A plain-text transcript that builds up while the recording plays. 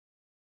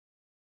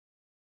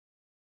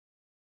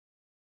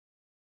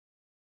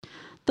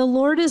The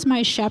Lord is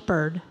my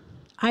shepherd.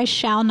 I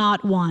shall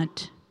not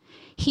want.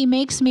 He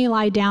makes me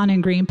lie down in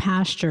green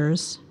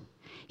pastures.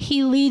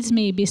 He leads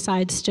me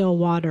beside still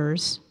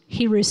waters.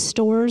 He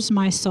restores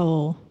my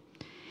soul.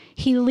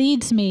 He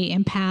leads me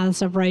in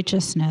paths of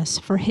righteousness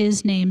for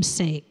his name's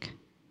sake.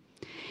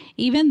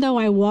 Even though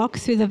I walk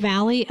through the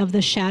valley of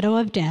the shadow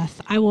of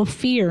death, I will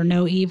fear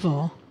no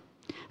evil.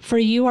 For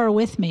you are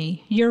with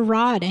me. Your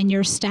rod and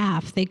your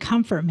staff, they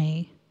comfort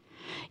me.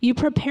 You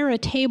prepare a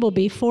table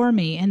before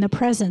me in the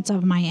presence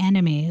of my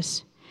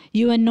enemies.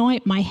 You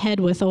anoint my head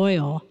with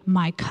oil.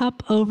 My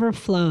cup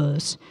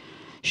overflows.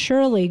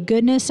 Surely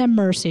goodness and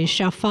mercy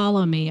shall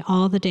follow me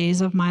all the days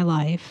of my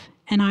life,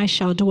 and I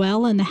shall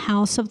dwell in the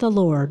house of the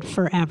Lord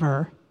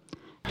forever.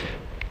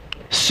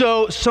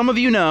 So some of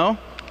you know,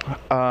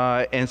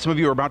 and some of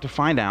you are about to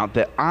find out,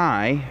 that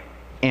I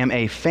am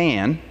a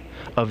fan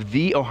of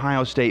the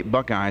Ohio State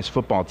Buckeyes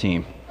football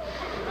team.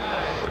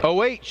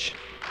 OH.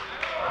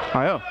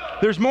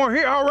 There's more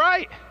here. All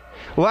right.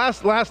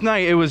 Last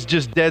night it was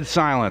just dead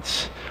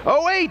silence.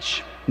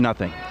 OH.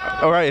 Nothing.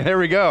 All right, there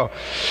we go.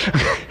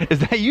 Is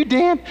that you,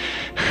 Dan?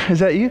 Is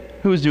that you?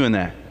 Who was doing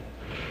that?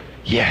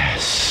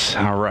 Yes.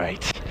 All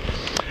right.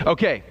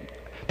 Okay.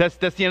 That's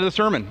the end of the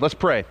sermon. Let's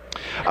pray.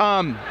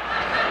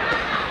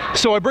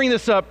 So I bring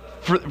this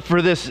up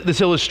for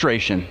this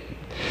illustration.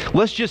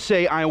 Let's just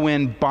say I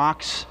win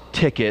box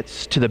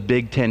tickets to the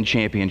Big Ten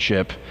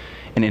championship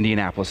in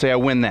Indianapolis. Say I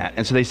win that.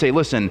 And so they say,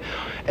 listen,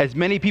 as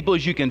many people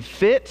as you can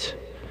fit,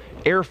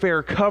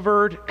 airfare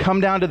covered,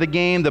 come down to the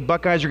game. The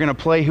Buckeyes are going to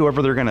play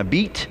whoever they're going to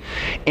beat.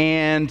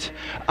 And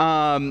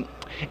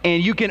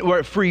you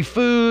can, free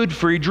food,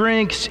 free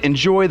drinks,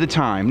 enjoy the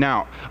time.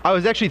 Now, I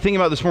was actually thinking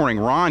about this morning,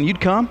 Ron, you'd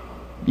come?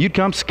 You'd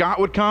come, Scott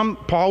would come,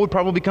 Paul would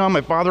probably come,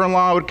 my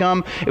father-in-law would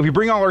come. If we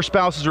bring all our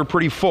spouses, we're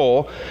pretty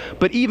full.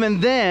 But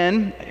even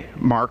then,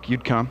 Mark,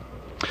 you'd come.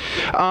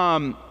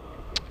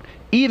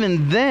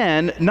 Even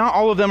then, not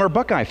all of them are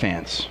Buckeye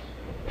fans.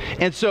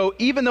 And so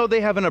even though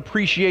they have an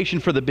appreciation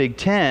for the Big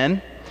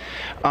Ten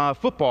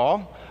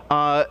football,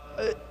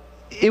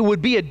 it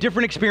would be a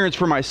different experience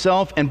for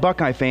myself and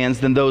Buckeye fans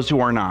than those who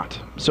are not.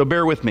 So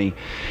bear with me.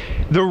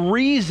 The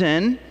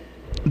reason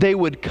they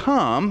would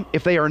come,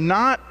 if they are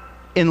not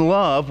in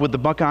love with the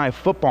Buckeye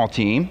football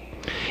team,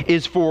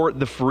 is for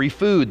the free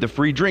food, the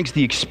free drinks,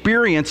 the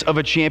experience of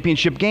a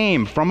championship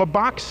game from a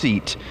box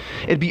seat.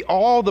 It'd be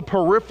all the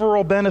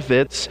peripheral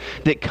benefits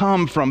that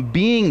come from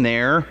being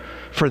there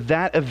for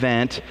that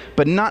event,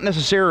 but not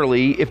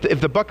necessarily, if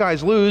the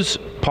Buckeyes lose,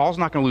 Paul's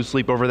not going to lose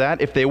sleep over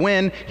that. If they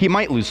win, he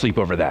might lose sleep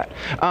over that.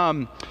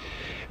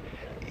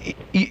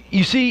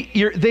 You see,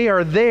 they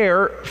are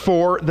there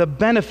for the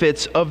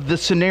benefits of the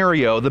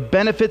scenario, the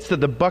benefits that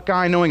the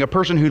Buckeye, knowing a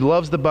person who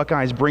loves the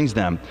Buckeyes, brings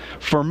them.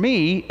 For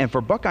me and for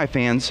Buckeye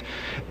fans,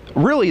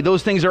 really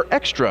those things are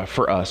extra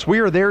for us. We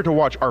are there to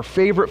watch our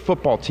favorite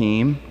football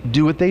team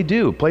do what they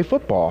do, play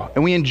football,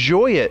 and we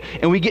enjoy it,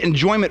 and we get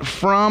enjoyment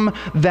from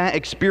that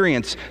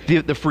experience.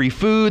 The free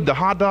food, the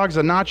hot dogs,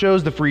 the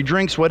nachos, the free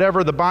drinks,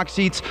 whatever, the box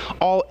seats,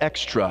 all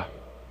extra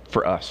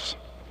for us.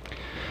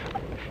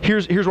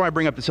 Here's why I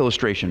bring up this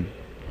illustration.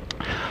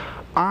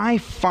 I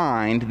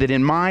find that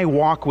in my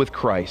walk with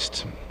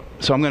Christ,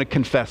 so I'm going to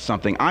confess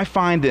something. I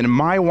find that in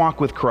my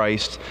walk with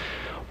Christ,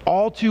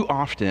 all too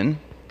often,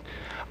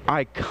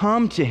 I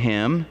come to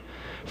him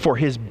for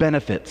his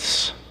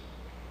benefits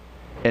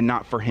and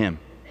not for him.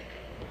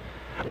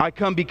 I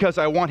come because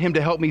I want him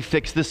to help me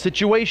fix this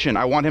situation.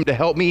 I want him to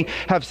help me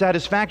have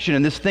satisfaction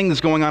in this thing that's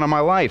going on in my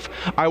life.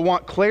 I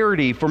want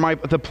clarity for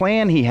the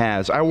plan he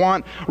has. I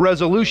want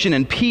resolution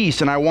and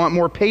peace, and I want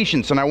more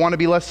patience, and I want to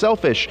be less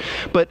selfish.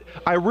 But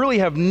I really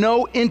have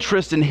no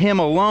interest in him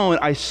alone.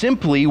 I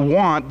simply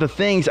want the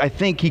things I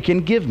think he can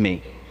give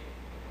me.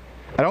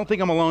 I don't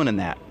think I'm alone in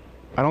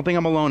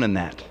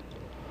that.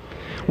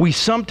 We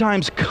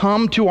sometimes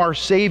come to our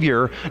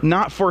Savior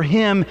not for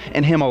him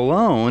and him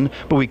alone,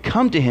 but we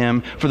come to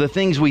him for the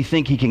things we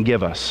think he can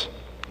give us.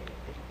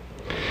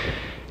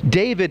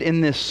 David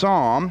in this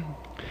psalm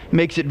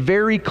makes it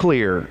very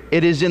clear.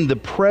 It is in the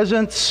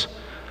presence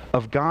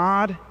of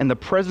God and the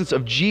presence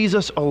of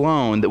Jesus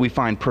alone that we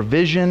find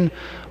provision,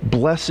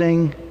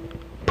 blessing,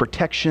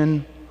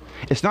 protection.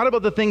 It's not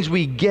about the things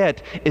we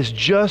get, it's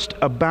just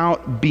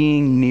about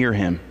being near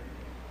him.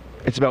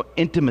 It's about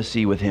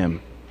intimacy with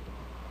him.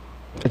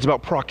 It's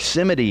about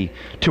proximity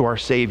to our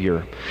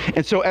Savior.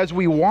 And so as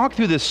we walk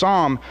through this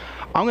psalm,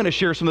 I'm going to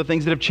share some of the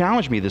things that have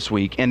challenged me this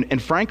week. And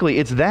frankly,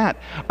 it's that.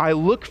 I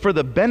look for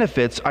the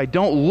benefits. I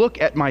don't look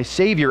at my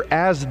Savior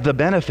as the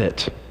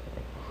benefit.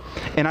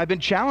 And I've been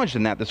challenged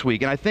in that this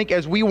week. And I think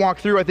as we walk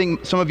through, I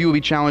think some of you will be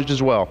challenged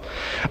as well.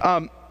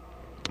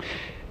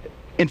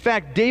 In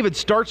fact, David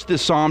starts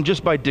this psalm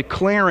just by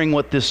declaring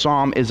what this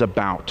psalm is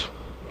about.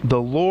 The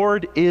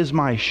Lord is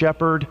my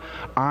shepherd,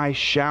 I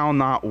shall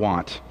not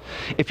want.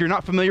 If you're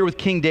not familiar with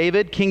King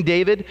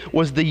David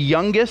was the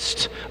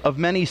youngest of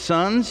many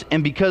sons,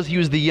 and because he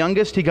was the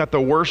youngest, he got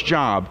the worst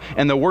job.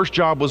 And the worst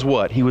job was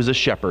what? He was a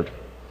shepherd.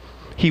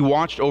 He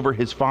watched over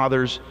his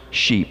father's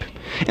sheep.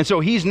 And so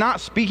he's not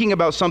speaking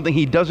about something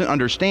he doesn't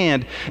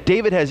understand.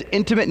 David has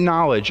intimate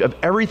knowledge of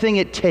everything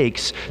it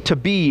takes to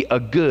be a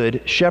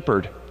good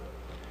shepherd.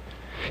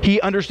 He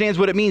understands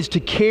what it means to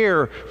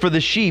care for the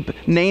sheep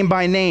name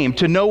by name,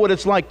 to know what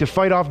it's like to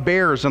fight off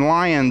bears and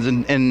lions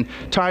and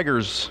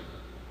tigers.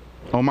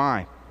 Oh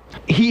my.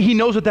 He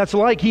knows what that's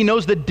like. He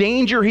knows the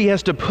danger he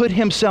has to put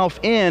himself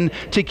in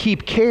to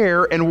keep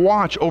care and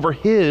watch over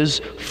his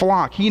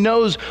flock. He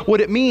knows what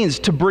it means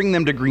to bring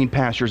them to green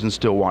pastures and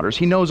still waters.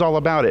 He knows all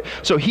about it.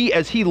 So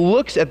as he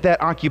looks at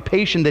that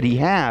occupation that he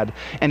had,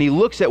 and he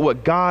looks at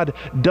what God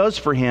does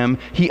for him,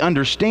 he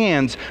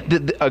understands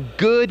that a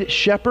good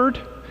shepherd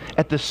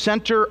at the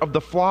center of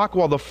the flock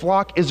while the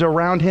flock is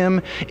around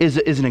him is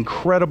an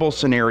incredible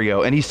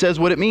scenario. And he says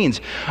what it means.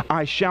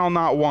 I shall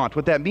not want.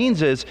 What that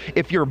means is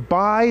if you're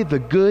by the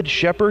good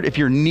shepherd, if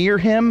you're near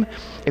him,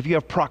 if you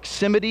have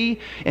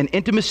proximity and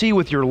intimacy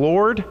with your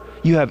Lord,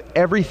 you have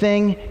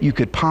everything you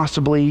could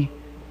possibly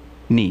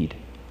need.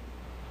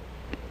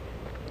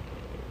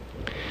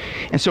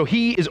 And so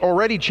he is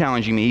already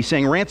challenging me. He's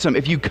saying, Ransom,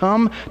 if you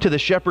come to the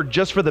shepherd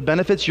just for the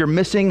benefits, you're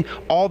missing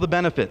all the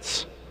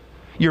benefits.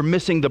 You're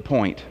missing the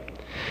point.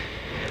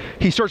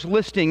 He starts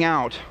listing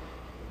out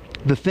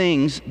the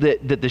things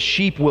that the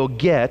sheep will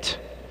get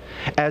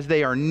as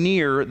they are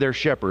near their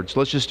shepherds.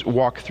 Let's just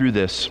walk through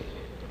this.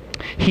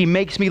 He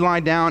makes me lie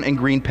down in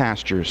green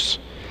pastures.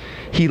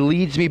 He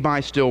leads me by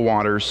still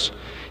waters.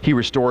 He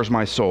restores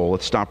my soul.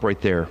 Let's stop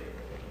right there.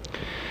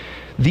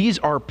 These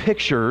are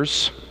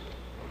pictures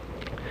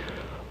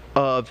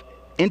of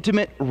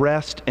intimate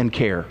rest and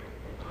care.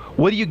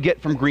 What do you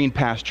get from green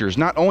pastures?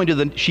 Not only do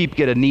the sheep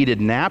get a needed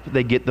nap,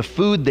 they get the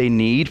food they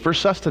need for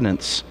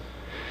sustenance.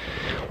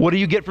 What do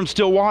you get from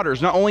still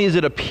waters? Not only is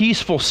it a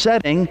peaceful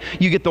setting,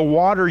 you get the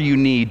water you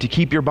need to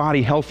keep your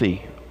body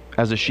healthy.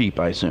 As a sheep,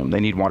 I assume. They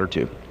need water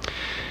too.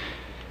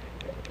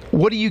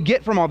 What do you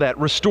get from all that?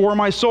 Restore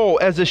my soul.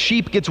 As a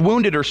sheep gets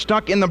wounded or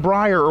stuck in the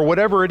briar or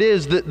whatever it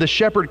is, the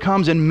shepherd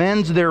comes and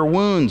mends their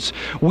wounds.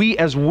 We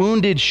as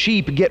wounded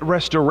sheep get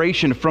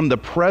restoration from the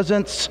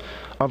presence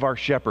of our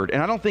shepherd.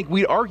 And I don't think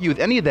we'd argue with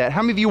any of that.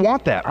 How many of you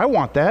want that? I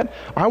want that.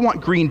 I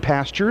want green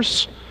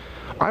pastures.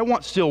 I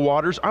want still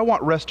waters. I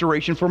want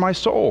restoration for my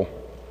soul.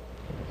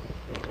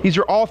 These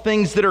are all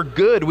things that are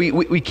good.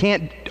 We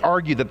can't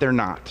argue that they're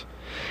not.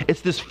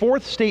 It's this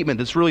fourth statement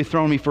that's really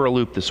thrown me for a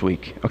loop this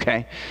week,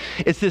 okay?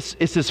 It's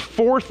this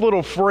fourth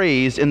little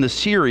phrase in the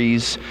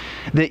series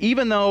that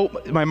even though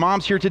my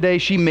mom's here today,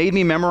 she made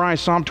me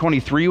memorize Psalm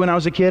 23 when I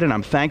was a kid, and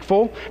I'm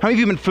thankful. How many of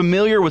you have been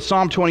familiar with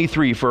Psalm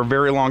 23 for a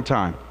very long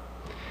time?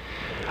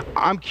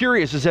 I'm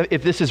curious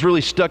if this has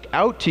really stuck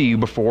out to you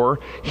before.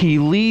 He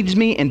leads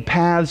me in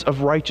paths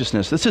of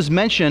righteousness. This is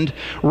mentioned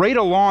right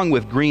along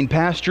with green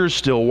pastures,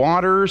 still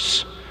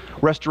waters,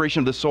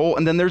 restoration of the soul,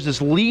 and then there's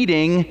this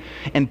leading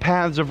in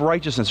paths of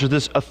righteousness. There's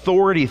this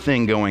authority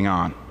thing going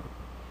on.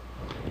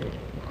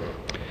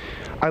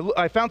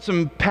 I found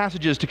some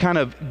passages to kind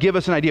of give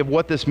us an idea of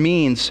what this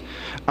means.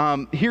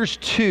 Here's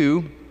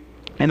two.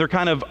 And they're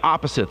kind of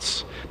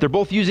opposites. They're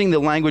both using the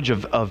language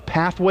of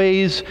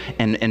pathways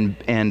and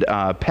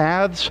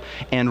paths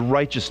and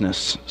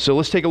righteousness. So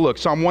let's take a look.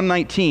 Psalm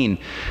 119.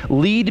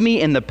 Lead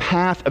me in the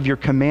path of your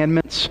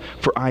commandments,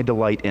 for I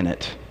delight in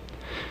it.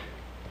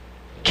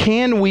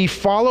 Can we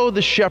follow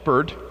the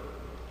shepherd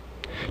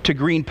to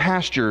green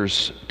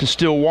pastures, to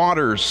still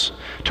waters,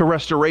 to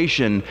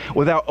restoration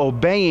without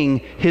obeying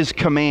his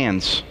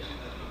commands?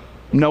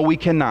 No, we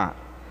cannot.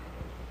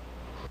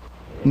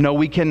 No,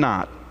 we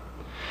cannot.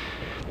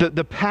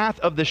 The path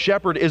of the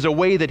shepherd is a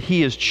way that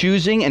he is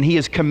choosing, and he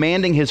is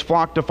commanding his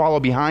flock to follow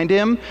behind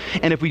him.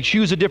 And if we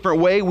choose a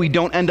different way, we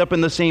don't end up in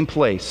the same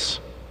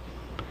place.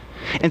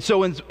 And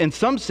so in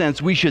some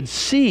sense, we should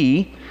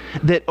see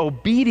that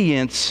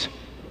obedience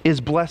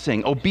is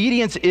blessing.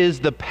 Obedience is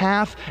the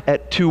path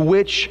to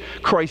which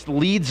Christ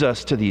leads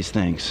us to these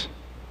things.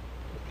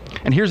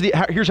 And here's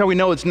how we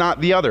know it's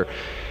not the other.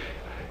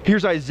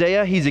 Here's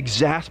Isaiah. He's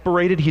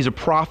exasperated. He's a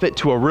prophet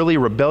to a really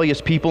rebellious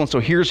people. And so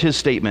here's his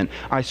statement.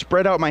 I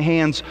spread out my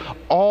hands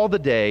all the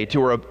day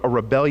to a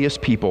rebellious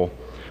people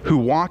who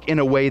walk in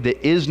a way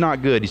that is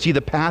not good. You see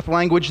the path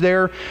language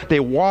there? They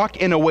walk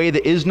in a way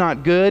that is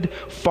not good,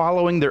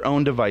 following their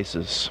own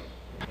devices.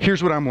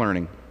 Here's what I'm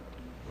learning.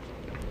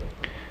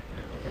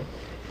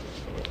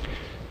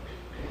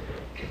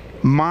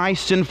 My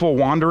sinful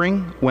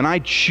wandering, when I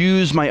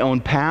choose my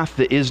own path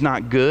that is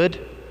not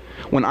good,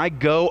 when I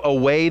go a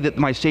way that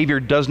my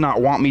Savior does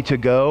not want me to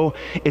go,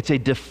 it's a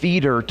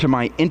defeater to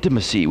my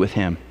intimacy with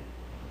him.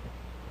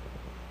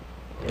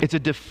 It's a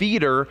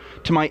defeater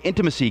to my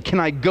intimacy. Can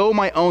I go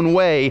my own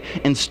way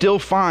and still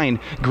find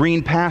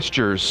green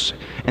pastures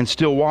and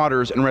still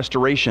waters and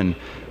restoration?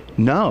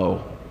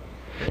 No.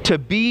 To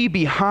be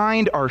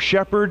behind our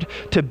shepherd,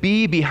 to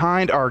be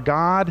behind our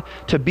God,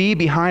 to be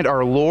behind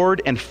our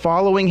Lord and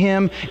following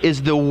him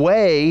is the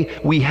way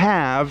we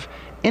have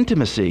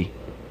intimacy.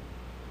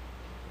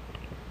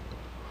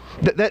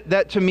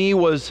 That to me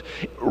was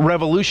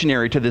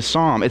revolutionary to this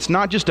psalm. It's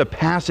not just a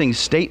passing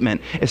statement.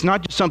 It's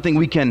not just something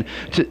we can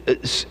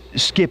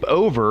skip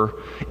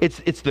over.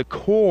 It's the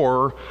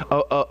core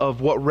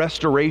of what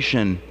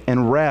restoration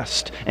and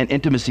rest and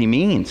intimacy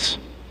means.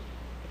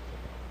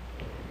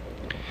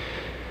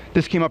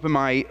 This came up in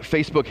my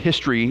Facebook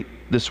history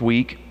this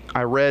week.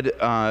 I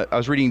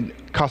was reading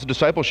Casa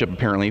Discipleship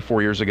apparently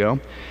 4 years ago,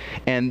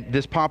 and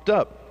this popped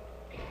up.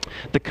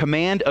 The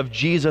command of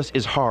Jesus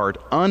is hard,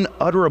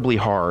 unutterably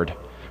hard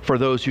for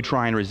those who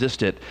try and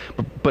resist it.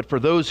 But for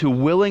those who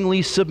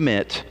willingly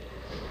submit,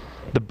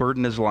 the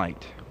burden is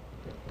light.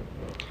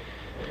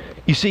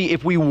 You see,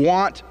 if we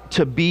want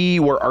to be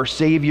where our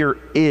Savior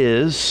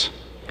is,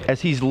 as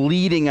He's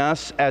leading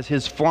us as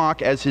His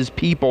flock, as His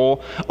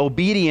people,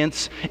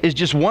 obedience is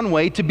just one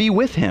way to be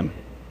with Him.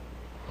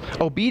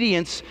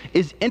 Obedience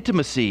is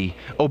intimacy.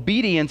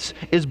 Obedience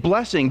is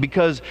blessing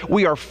because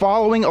we are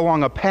following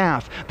along a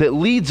path that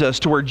leads us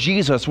to where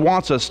Jesus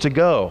wants us to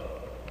go.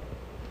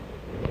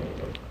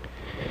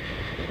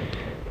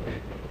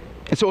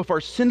 And so if our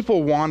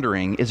sinful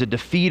wandering is a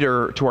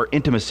defeater to our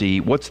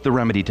intimacy, what's the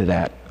remedy to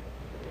that?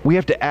 We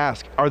have to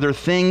ask, are there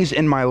things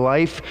in my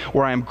life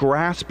where I am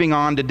grasping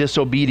on to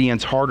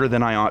disobedience harder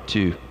than I ought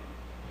to?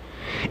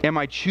 Am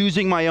I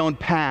choosing my own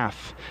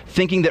path,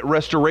 thinking that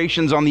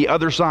restoration's on the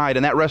other side,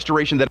 and that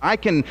restoration that I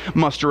can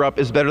muster up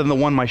is better than the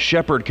one my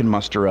shepherd can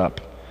muster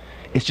up?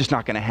 It's just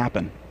not going to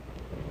happen.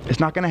 It's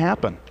not going to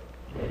happen.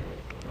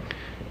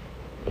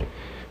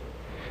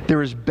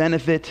 There is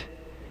benefit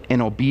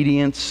in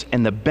obedience,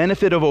 and the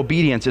benefit of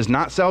obedience is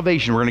not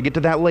salvation. We're going to get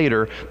to that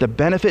later. The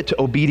benefit to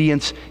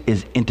obedience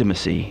is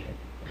intimacy.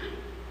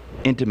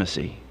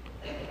 Intimacy.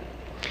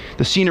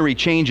 The scenery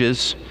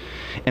changes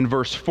in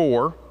verse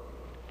 4.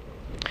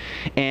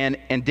 And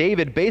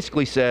David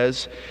basically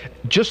says,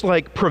 just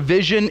like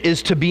provision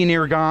is to be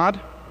near God,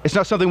 it's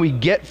not something we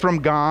get from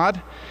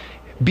God.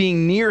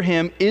 Being near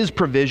Him is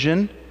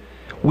provision.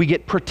 We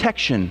get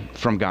protection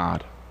from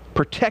God.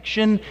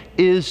 Protection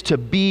is to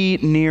be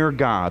near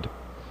God.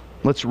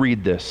 Let's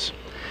read this.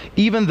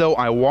 Even though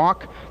I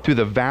walk through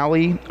the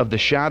valley of the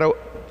shadow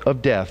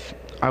of death,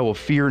 I will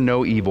fear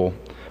no evil,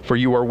 for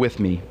you are with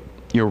me.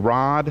 Your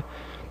rod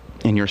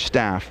and your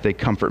staff, they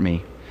comfort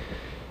me.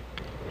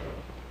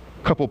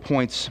 Couple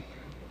points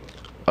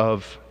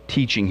of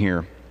teaching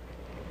here.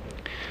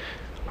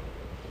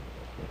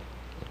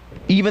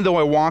 Even though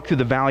I walk through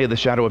the valley of the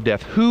shadow of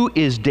death, who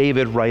is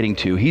David writing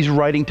to? He's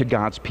writing to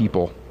God's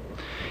people.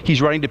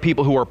 He's writing to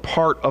people who are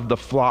part of the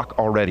flock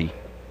already.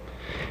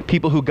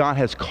 People who God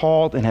has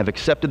called and have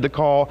accepted the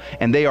call,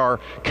 and they are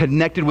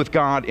connected with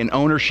God in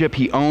ownership.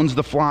 He owns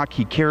the flock.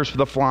 He cares for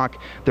the flock.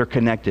 They're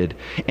connected.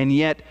 And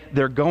yet,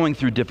 they're going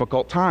through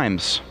difficult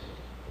times.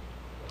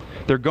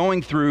 They're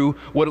going through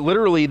what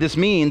literally this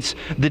means,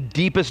 the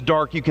deepest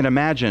dark you can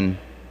imagine.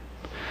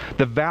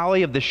 The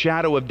valley of the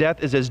shadow of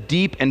death is as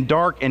deep and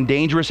dark and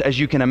dangerous as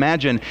you can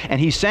imagine. And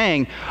he's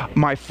saying,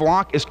 my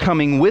flock is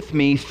coming with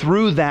me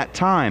through that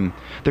time.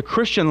 The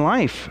Christian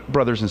life,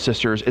 brothers and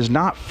sisters, is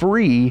not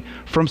free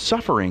from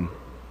suffering.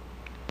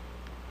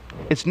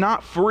 It's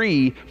not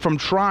free from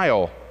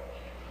trial.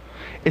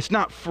 It's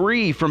not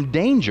free from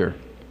danger.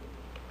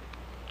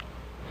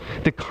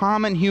 The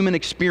common human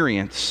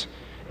experience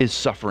is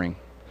suffering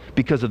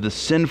because of the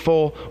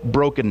sinful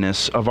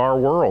brokenness of our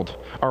world.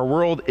 Our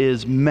world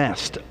is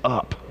messed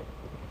up.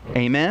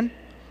 Amen?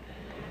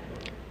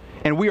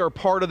 And we are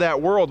part of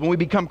that world. When we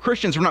become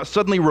Christians, we're not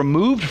suddenly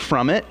removed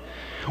from it.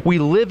 We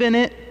live in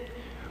it.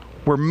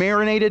 We're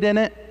marinated in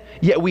it.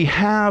 Yet we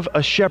have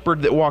a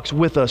shepherd that walks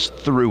with us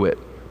through it.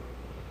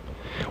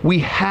 We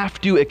have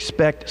to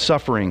expect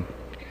suffering.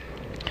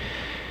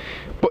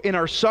 But in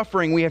our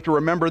suffering, we have to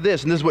remember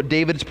this, and this is what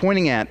David is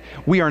pointing at.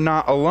 We are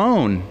not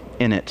alone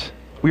in it.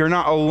 We are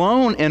not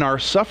alone in our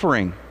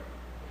suffering.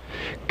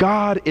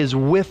 God is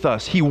with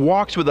us. He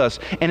walks with us.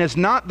 And it's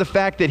not the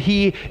fact that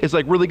He is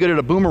like really good at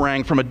a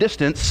boomerang from a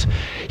distance.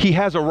 He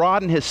has a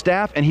rod and His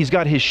staff, and He's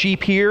got His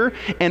sheep here.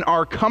 And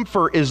our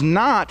comfort is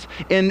not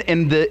in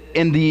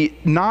the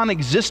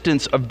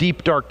non-existence of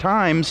deep, dark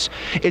times.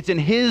 It's in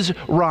His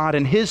rod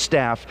and His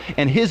staff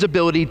and His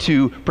ability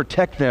to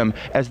protect them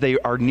as they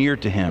are near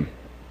to Him.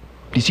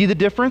 Do you see the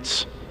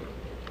difference?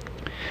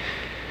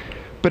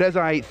 But as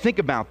I think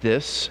about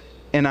this,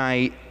 and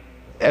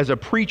as a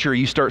preacher,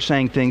 you start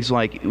saying things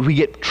like, we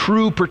get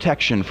true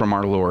protection from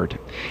our Lord.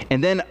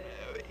 And then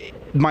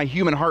my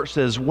human heart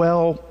says,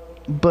 well,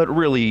 but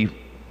really,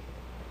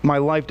 my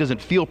life doesn't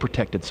feel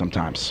protected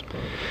sometimes.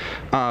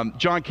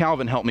 John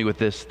Calvin helped me with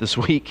this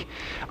week.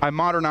 I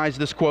modernized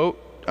this quote,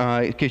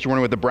 in case you're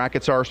wondering what the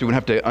brackets are, so we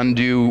wouldn't have to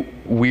undo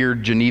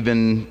weird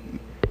Genevan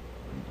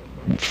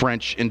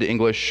French into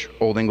English,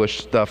 Old English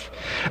stuff.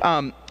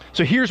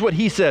 So here's what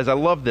he says. I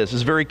love this.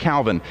 It's very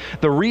Calvin.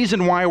 The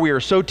reason why we are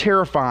so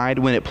terrified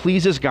when it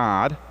pleases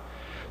God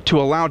to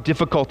allow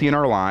difficulty in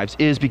our lives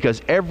is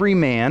because every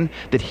man,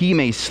 that he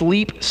may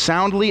sleep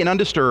soundly and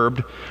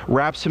undisturbed,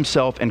 wraps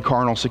himself in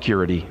carnal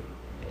security.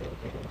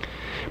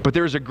 But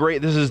there's a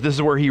great, this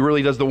is where he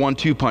really does the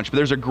 1-2 punch, but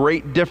there's a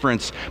great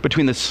difference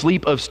between the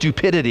sleep of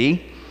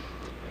stupidity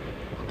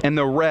and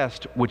the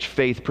rest which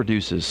faith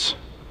produces.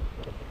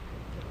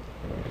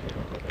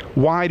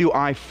 Why do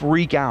I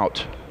freak out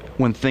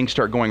when things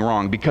start going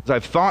wrong? Because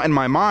I've thought in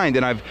my mind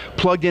and I've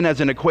plugged in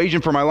as an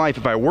equation for my life,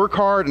 if I work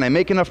hard and I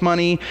make enough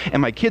money and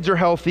my kids are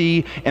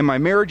healthy and my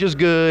marriage is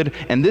good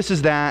and this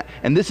is that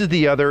and this is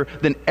the other,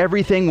 then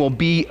everything will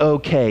be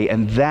okay.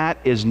 And that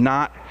is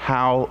not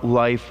how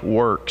life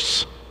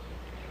works.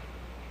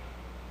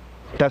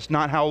 That's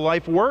not how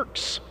life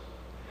works.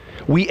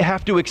 We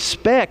have to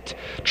expect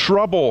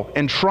trouble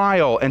and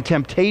trial and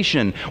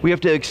temptation. We have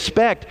to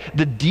expect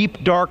the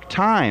deep, dark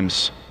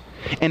times.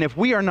 And if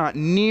we are not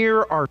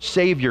near our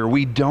Savior,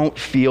 we don't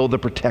feel the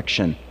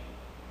protection.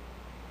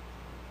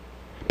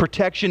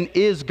 Protection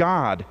is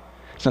God.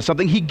 It's not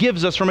something He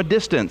gives us from a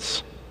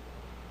distance.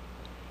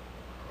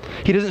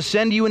 He doesn't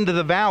send you into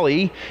the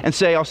valley and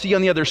say, I'll see you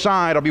on the other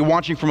side, I'll be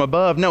watching from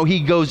above. No, He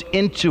goes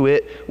into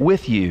it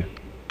with you.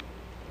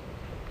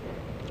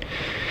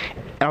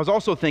 And I was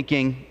also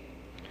thinking,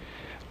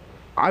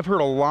 I've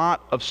heard a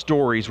lot of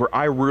stories where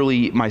I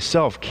really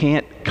myself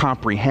can't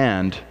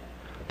comprehend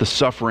the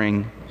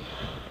suffering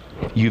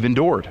you've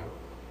endured.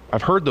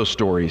 I've heard those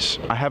stories.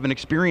 I haven't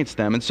experienced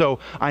them. And so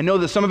I know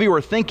that some of you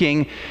are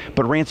thinking,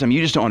 but Ransom,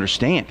 you just don't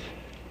understand.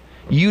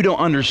 You don't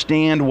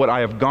understand what I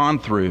have gone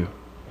through.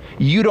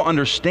 You don't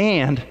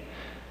understand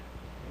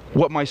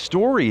what my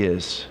story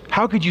is.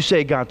 How could you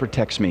say God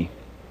protects me?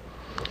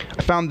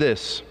 I found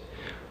this.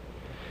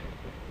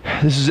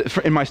 This is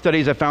in my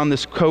studies. I found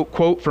this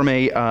quote from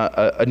a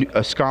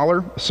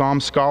scholar, a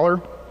Psalm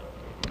scholar,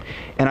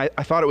 and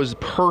I thought it was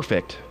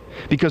perfect,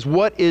 because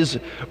what is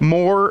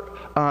more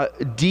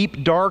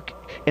deep, dark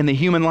in the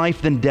human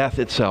life than death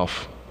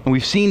itself? And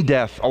we've seen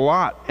death a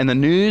lot in the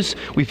news.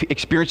 We've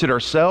experienced it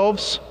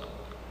ourselves.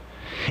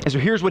 And so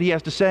here's what he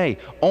has to say: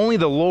 only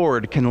the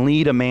Lord can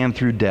lead a man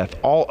through death.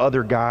 All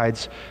other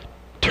guides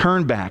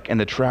turn back, and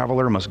the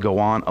traveler must go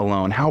on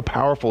alone. How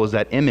powerful is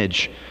that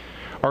image?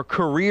 Our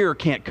career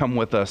can't come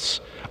with us.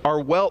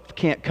 Our wealth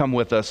can't come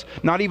with us.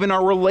 Not even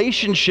our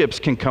relationships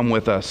can come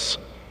with us.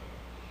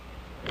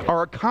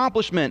 Our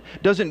accomplishment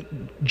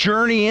doesn't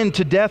journey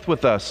into death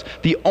with us.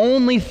 The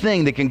only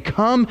thing that can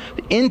come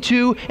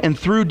into and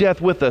through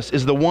death with us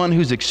is the one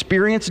who's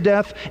experienced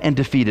death and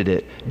defeated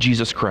it,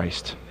 Jesus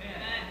Christ.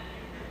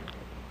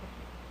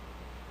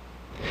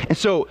 And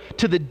so,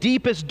 to the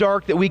deepest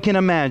dark that we can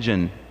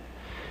imagine,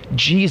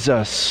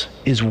 Jesus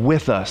is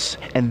with us,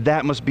 and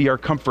that must be our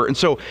comfort. And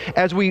so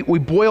as we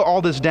boil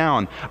all this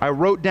down, I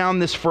wrote down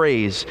this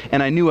phrase,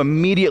 and I knew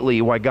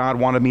immediately why God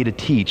wanted me to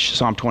teach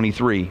Psalm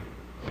 23.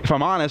 If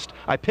I'm honest,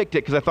 I picked it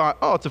because I thought,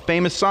 oh, it's a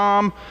famous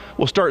psalm.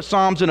 We'll start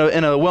psalms in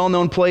a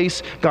well-known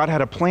place. God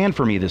had a plan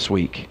for me this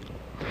week.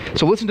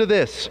 So listen to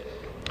this.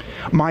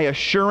 My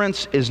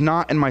assurance is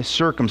not in my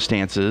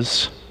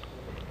circumstances.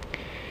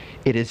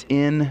 It is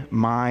in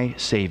my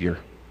Savior.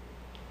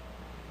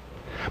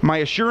 My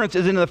assurance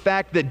isn't in the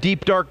fact that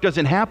deep dark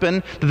doesn't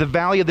happen, that the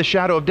valley of the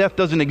shadow of death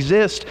doesn't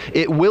exist.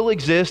 It will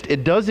exist.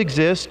 It does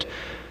exist.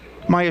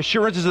 My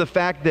assurance is the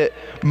fact that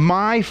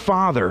my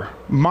Father,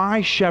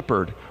 my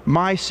Shepherd,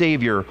 my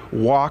Savior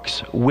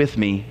walks with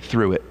me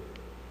through it.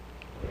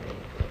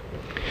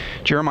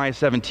 Jeremiah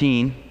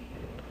 17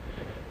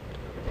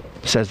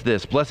 says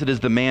this: blessed is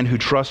the man who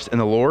trusts in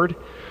the Lord,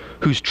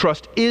 whose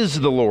trust is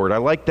the Lord. I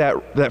like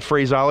that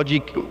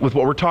phraseology with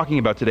what we're talking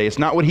about today. It's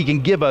not what He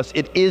can give us,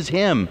 it is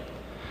Him.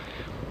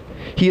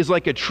 He is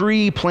like a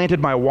tree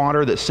planted by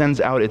water that sends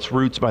out its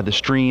roots by the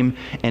stream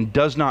and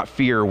does not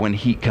fear when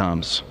heat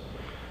comes,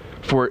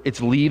 for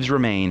its leaves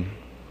remain,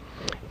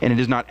 and it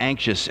is not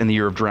anxious in the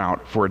year of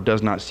drought, for it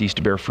does not cease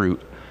to bear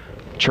fruit.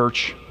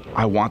 Church,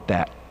 I want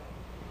that.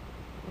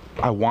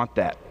 I want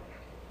that.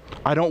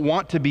 I don't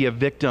want to be a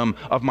victim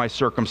of my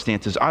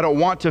circumstances. I don't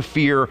want to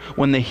fear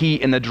when the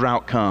heat and the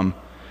drought come.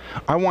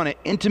 I want an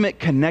intimate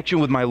connection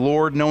with my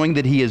Lord, knowing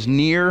that He is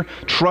near,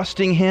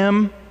 trusting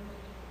Him,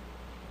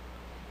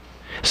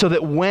 so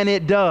that when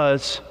it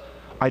does,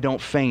 I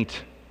don't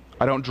faint,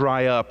 I don't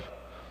dry up,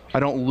 I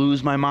don't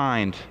lose my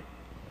mind.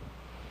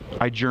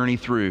 I journey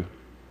through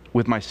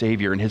with my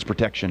Savior and His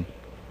protection.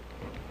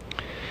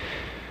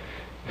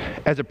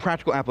 As a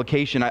practical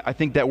application, I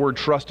think that word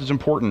trust is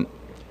important.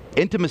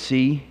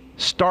 Intimacy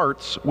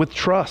starts with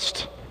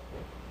trust.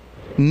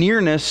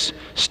 Nearness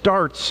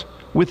starts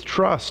with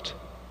trust.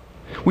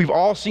 We've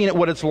all seen it,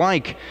 what it's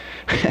like.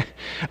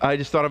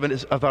 I thought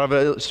of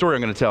a story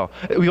I'm going to tell.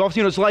 We've all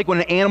seen what it's like when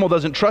an animal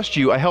doesn't trust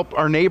you. I helped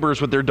our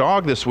neighbors with their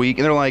dog this week,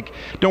 and they're like,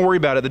 don't worry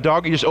about it. The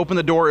dog, you just open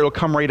the door, it'll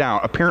come right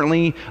out.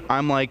 Apparently,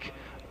 I'm like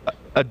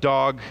a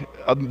dog,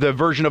 the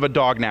version of a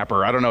dog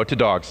napper. I don't know, to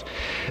dogs.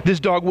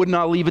 This dog would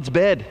not leave its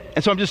bed.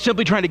 And so I'm just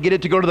simply trying to get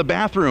it to go to the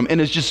bathroom, and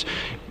it's just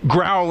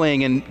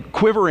growling and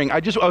quivering.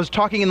 I was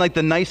talking in like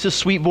the nicest,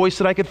 sweet voice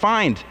that I could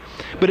find,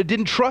 but it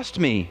didn't trust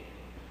me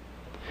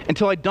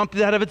until I dumped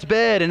it out of its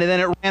bed, and then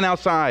it ran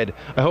outside.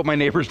 I hope my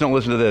neighbors don't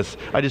listen to this.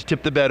 I just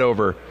tipped the bed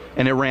over,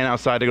 and it ran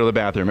outside to go to the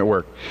bathroom. It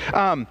worked.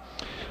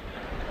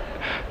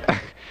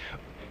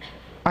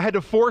 I had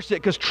to force it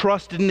because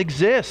trust didn't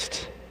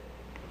exist.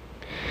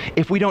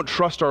 If we don't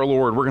trust our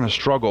Lord, we're going to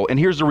struggle. And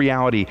here's the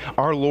reality.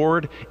 Our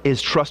Lord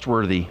is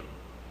trustworthy.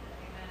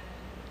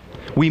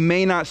 We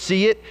may not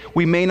see it,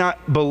 we may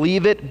not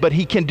believe it, but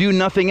he can do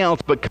nothing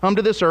else but come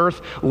to this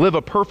earth, live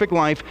a perfect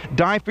life,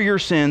 die for your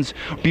sins,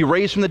 be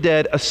raised from the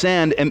dead,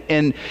 ascend,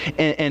 and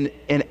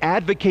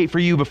advocate for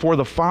you before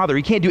the Father.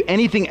 He can't do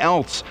anything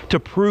else to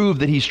prove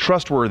that he's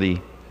trustworthy.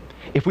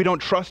 If we don't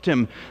trust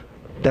him,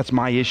 that's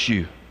my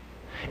issue.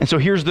 And so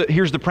here's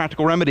the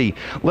practical remedy.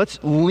 Let's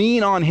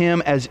lean on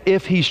him as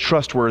if he's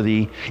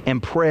trustworthy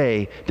and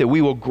pray that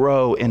we will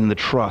grow in the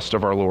trust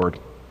of our Lord.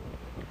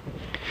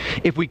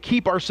 If we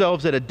keep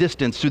ourselves at a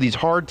distance through these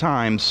hard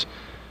times,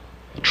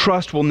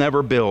 trust will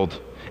never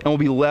build, and we'll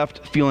be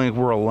left feeling like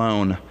we're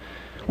alone.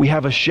 We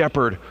have a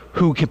shepherd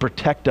who can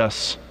protect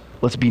us.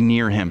 Let's be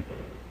near him.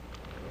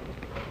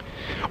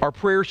 Our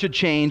prayer should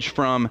change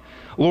from,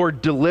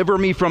 Lord, deliver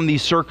me from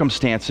these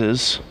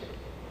circumstances,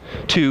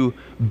 to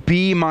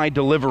be my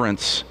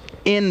deliverance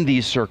in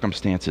these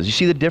circumstances. You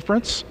see the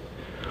difference?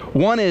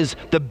 One is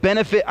the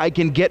benefit I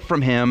can get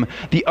from him.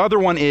 The other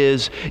one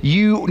is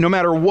you, no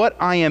matter what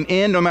I am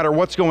in, no matter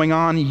what's going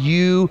on,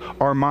 you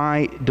are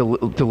my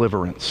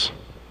deliverance.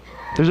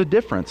 There's a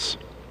difference.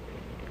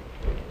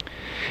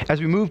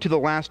 As we move to the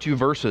last two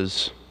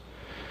verses,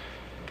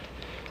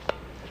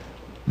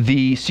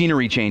 the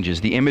scenery changes,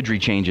 the imagery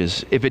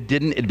changes. If it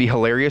didn't, it'd be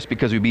hilarious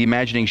because we'd be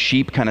imagining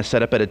sheep kind of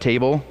set up at a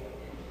table,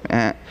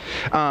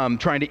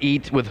 trying to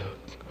eat with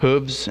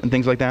hooves and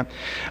things like that.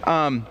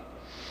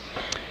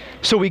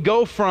 So we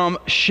go from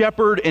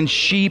shepherd and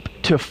sheep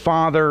to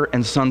father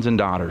and sons and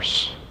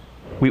daughters.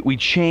 We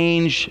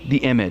change the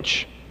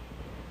image.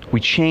 We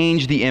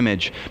change the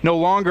image. No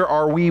longer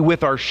are we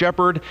with our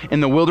shepherd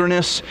in the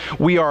wilderness.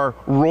 We are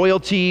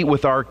royalty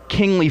with our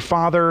kingly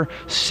father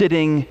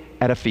sitting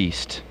at a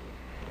feast.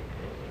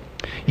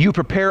 You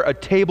prepare a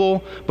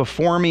table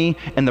before me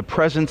in the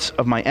presence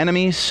of my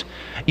enemies.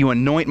 You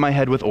anoint my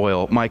head with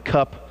oil. My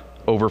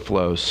cup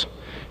overflows.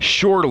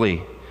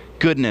 Surely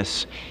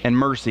goodness and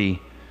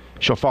mercy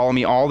shall follow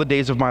me all the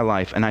days of my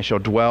life, and I shall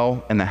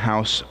dwell in the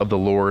house of the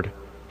Lord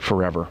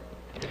forever.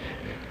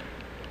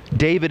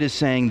 David is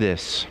saying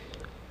this: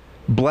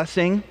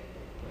 blessedness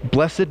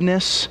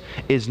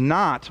is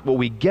not what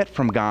we get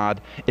from God,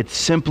 it's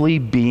simply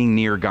being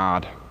near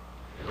God.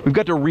 We've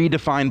got to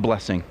redefine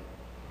blessing.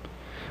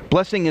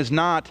 Blessing is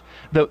not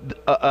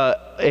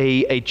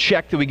a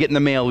check that we get in the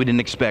mail we didn't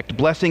expect.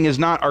 Blessing is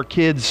not our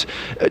kids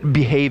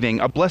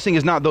behaving. A blessing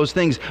is not those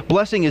things.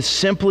 Blessing is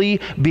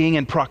simply being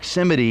in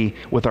proximity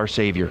with our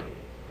Savior.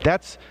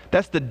 That's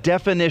the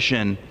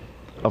definition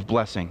of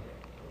blessing.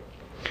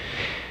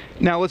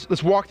 Now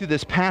let's walk through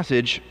this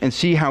passage and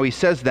see how he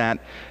says that.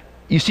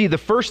 You see, the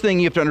first thing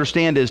you have to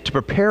understand is to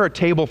prepare a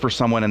table for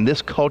someone in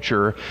this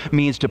culture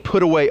means to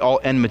put away all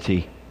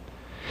enmity.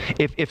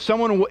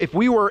 If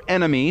we were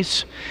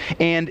enemies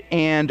and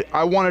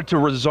I wanted to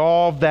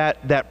resolve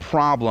that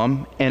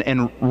problem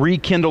and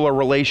rekindle a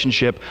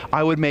relationship,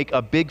 I would make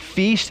a big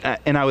feast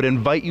and I would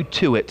invite you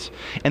to it.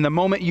 And the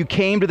moment you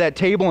came to that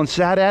table and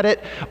sat at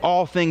it,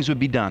 all things would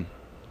be done.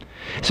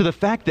 So the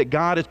fact that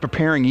God is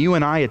preparing you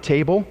and I a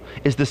table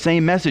is the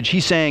same message.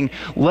 He's saying,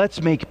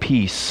 let's make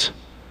peace.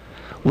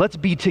 Let's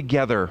be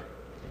together.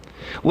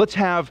 Let's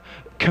have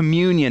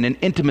communion and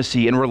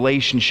intimacy and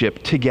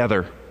relationship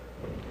together.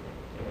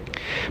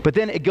 But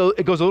then it goes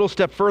a little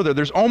step further.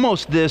 There's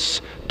almost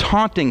this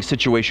taunting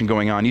situation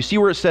going on. You see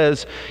where it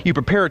says, you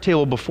prepare a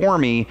table before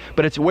me,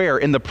 but it's where?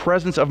 In the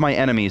presence of my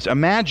enemies.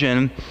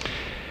 Imagine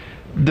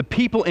the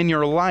people in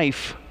your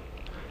life,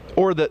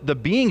 or the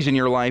beings in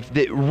your life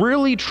that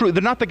really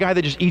they're not the guy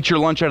that just eats your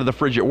lunch out of the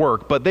fridge at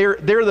work, but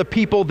they're the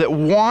people that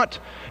want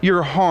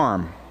your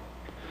harm.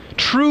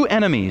 True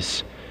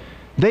enemies.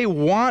 They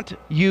want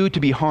you to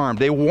be harmed.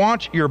 They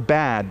want your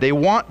bad.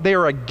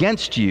 They're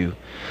against you.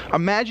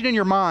 Imagine in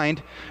your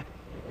mind,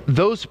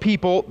 those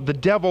people, the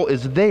devil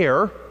is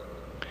there,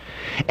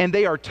 and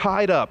they are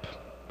tied up,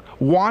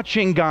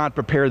 watching God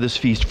prepare this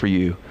feast for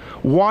you,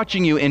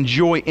 watching you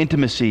enjoy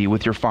intimacy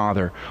with your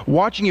Father,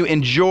 watching you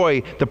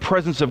enjoy the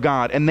presence of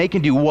God, and they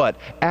can do what?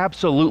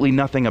 Absolutely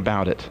nothing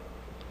about it.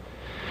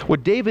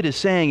 What David is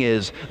saying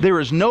is, there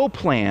is no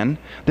plan,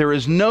 there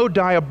is no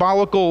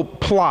diabolical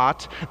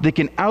plot that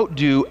can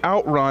outdo,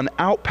 outrun,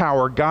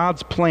 outpower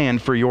God's plan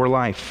for your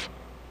life.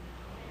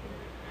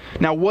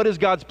 Now, what is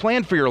God's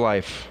plan for your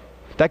life?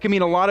 That can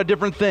mean a lot of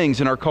different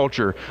things in our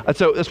culture.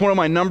 So that's one of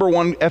my number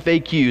one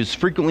FAQs,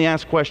 frequently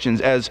asked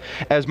questions, as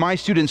my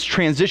students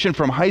transition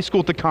from high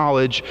school to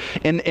college.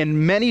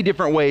 In many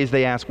different ways,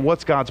 they ask,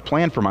 what's God's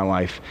plan for my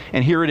life?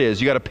 And here it is.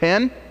 You got a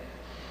pen?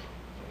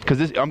 Because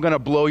I'm going to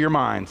blow your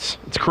minds.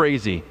 It's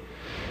crazy.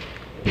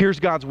 Here's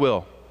God's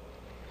will.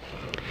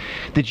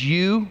 That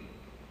you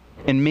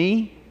and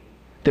me,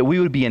 that we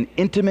would be in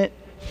intimate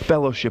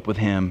fellowship with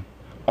Him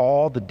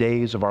all the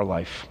days of our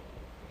life.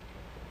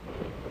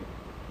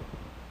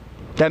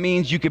 That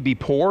means you could be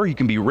poor, you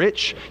can be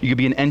rich, you could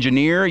be an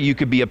engineer, you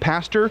could be a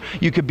pastor,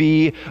 you could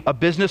be a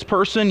business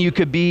person, you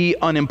could be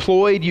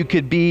unemployed, you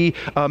could be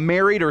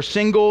married or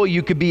single,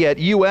 you could be at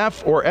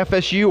UF or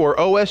FSU or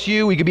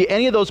OSU, you could be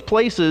any of those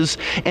places,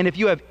 and if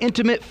you have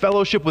intimate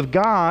fellowship with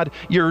God,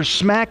 you're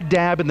smack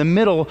dab in the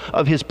middle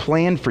of His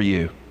plan for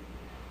you.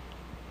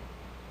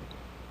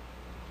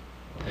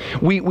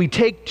 We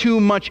take too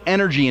much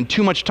energy and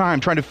too much time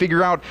trying to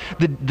figure out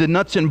the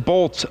nuts and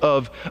bolts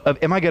of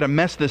am I going to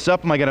mess this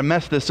up? Am I going to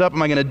mess this up?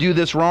 Am I going to do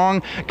this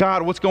wrong?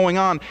 God, what's going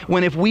on?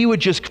 When if we would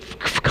just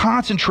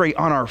concentrate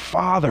on our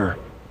Father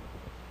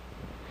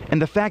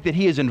and the fact that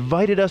He has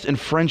invited us in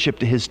friendship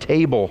to His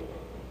table.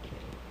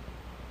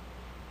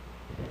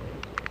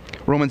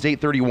 Romans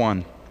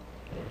 8:31.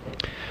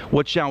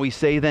 What shall we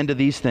say then to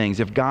these things?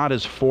 If God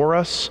is for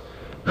us,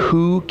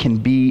 who can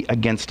be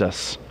against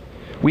us?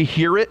 We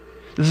hear it.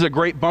 This is a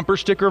great bumper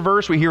sticker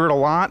verse. We hear it a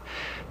lot.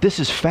 This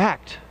is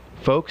fact,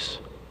 folks.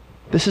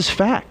 This is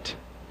fact.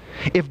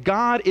 If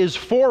God is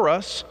for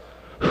us,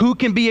 who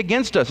can be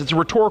against us? It's a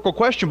rhetorical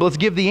question, but let's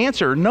give the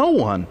answer. No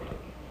one.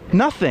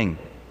 Nothing.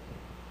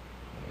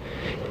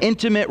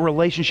 Intimate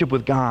relationship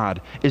with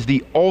God is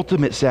the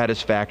ultimate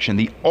satisfaction,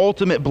 the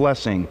ultimate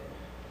blessing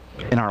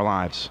in our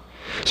lives.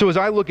 So as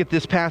I look at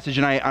this passage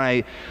and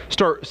I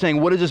start saying,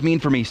 what does this mean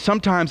for me?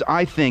 Sometimes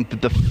I think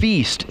that the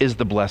feast is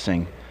the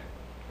blessing.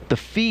 The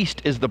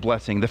feast is the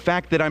blessing. The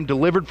fact that I'm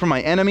delivered from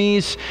my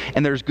enemies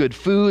and there's good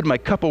food, my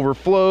cup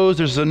overflows,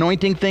 there's an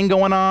anointing thing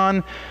going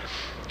on.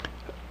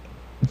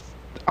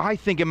 I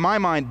think in my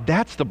mind,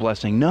 that's the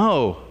blessing.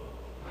 No.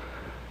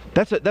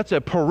 That's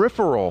a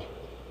peripheral.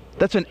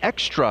 That's an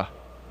extra.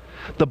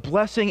 The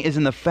blessing is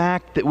in the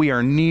fact that we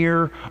are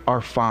near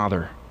our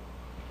Father.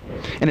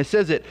 And it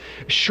says that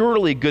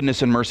surely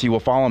goodness and mercy will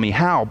follow me.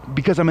 How?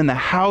 Because I'm in the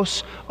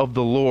house of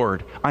the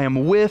Lord. I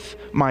am with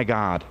my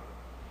God.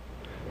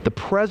 The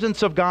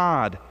presence of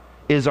God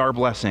is our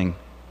blessing.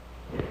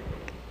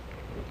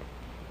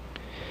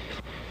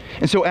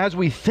 And so as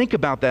we think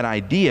about that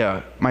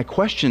idea, my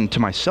question to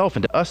myself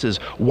and to us is,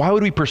 why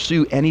would we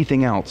pursue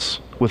anything else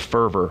with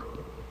fervor?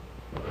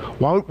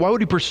 Why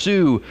would we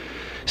pursue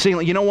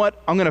saying, you know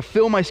what, I'm going to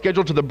fill my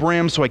schedule to the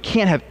brim so I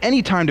can't have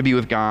any time to be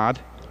with God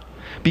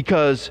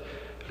because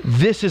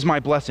this is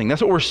my blessing.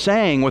 That's what we're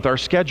saying with our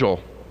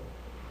schedule.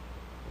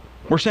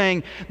 We're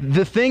saying,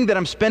 the thing that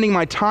I'm spending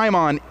my time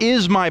on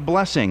is my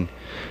blessing.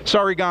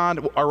 Sorry,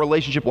 God, our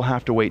relationship will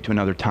have to wait to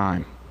another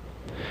time.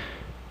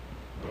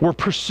 We're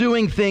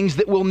pursuing things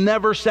that will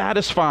never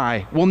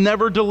satisfy, will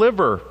never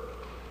deliver.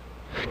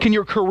 Can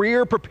your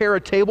career prepare a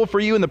table for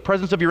you in the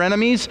presence of your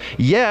enemies?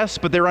 Yes,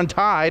 but they're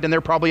untied and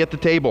they're probably at the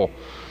table.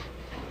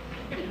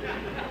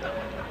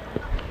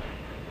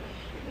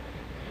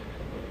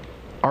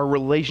 Our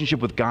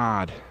relationship with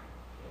God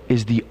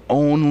is the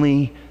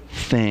only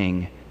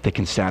thing that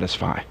can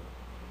satisfy.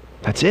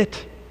 That's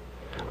it.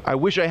 I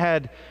wish I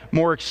had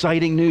more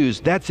exciting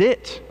news. That's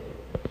it.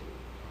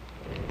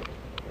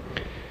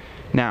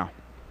 Now,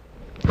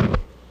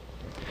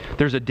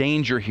 there's a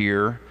danger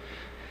here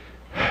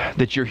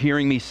that you're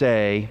hearing me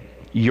say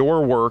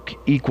your work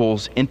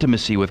equals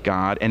intimacy with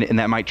God, and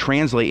that might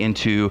translate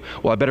into,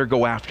 well, I better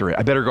go after it.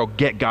 I better go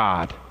get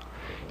God.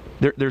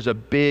 There's a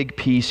big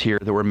piece here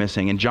that we're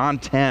missing. In John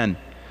 10,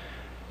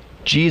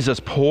 Jesus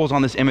pulls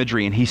on this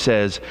imagery and He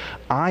says,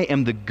 I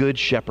am the good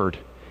shepherd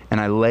and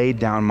I lay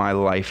down my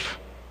life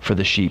for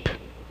the sheep.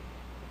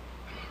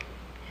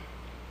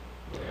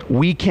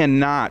 We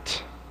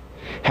cannot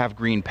have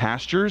green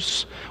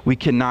pastures. We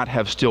cannot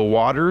have still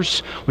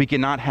waters. We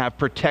cannot have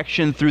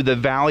protection through the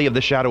valley of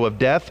the shadow of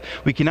death.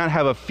 We cannot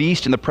have a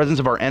feast in the presence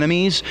of our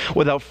enemies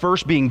without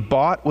first being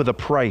bought with a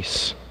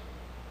price.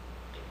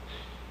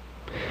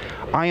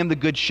 I am the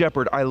good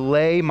shepherd. I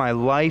lay my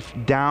life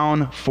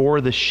down for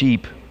the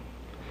sheep.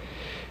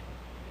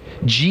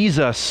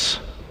 Jesus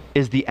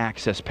is the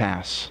access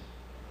pass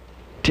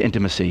to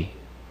intimacy.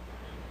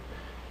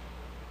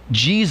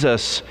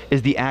 Jesus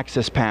is the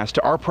access pass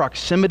to our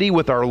proximity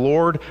with our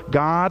Lord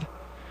God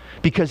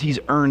because He's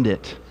earned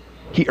it.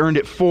 He earned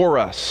it for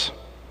us.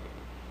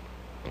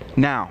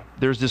 Now,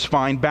 there's this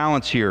fine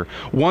balance here.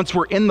 Once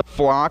we're in the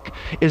flock,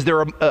 is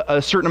there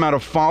a certain amount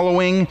of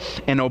following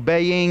and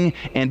obeying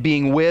and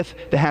being with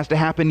that has to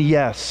happen?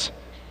 Yes.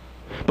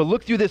 But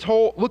look through this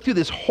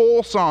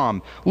whole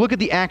psalm. Look at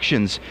the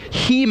actions.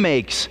 He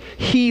makes,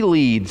 He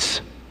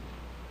leads,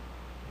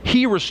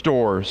 He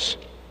restores.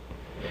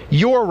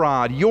 Your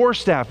rod, your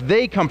staff,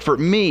 they comfort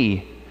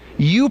me.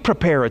 You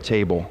prepare a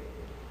table.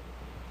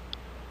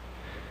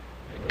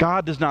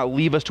 God does not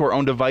leave us to our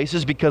own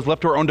devices because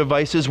left to our own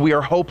devices, we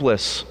are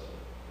hopeless.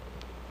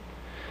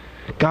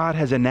 God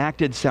has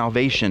enacted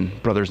salvation,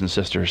 brothers and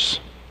sisters.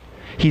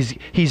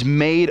 He's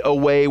made a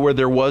way where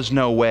there was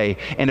no way.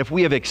 And if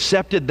we have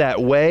accepted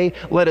that way,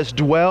 let us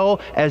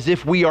dwell as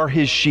if we are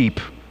His sheep.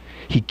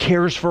 He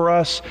cares for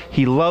us.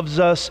 He loves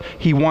us.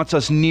 He wants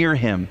us near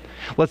Him.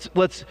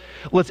 Let's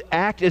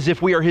act as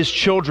if we are His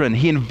children.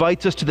 He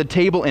invites us to the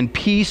table in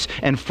peace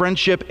and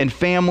friendship and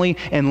family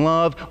and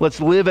love. Let's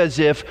live as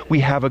if we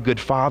have a good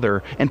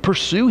Father and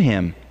pursue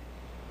Him.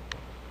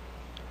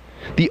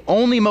 The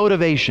only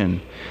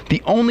motivation,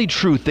 the only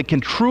truth that can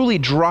truly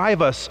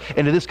drive us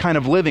into this kind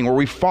of living where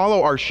we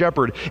follow our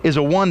shepherd is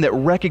a one that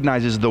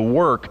recognizes the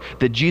work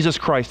that Jesus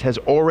Christ has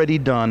already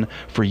done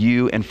for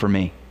you and for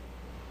me.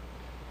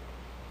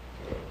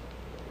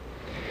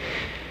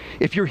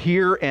 If you're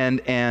here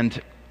and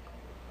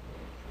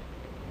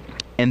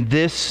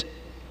this,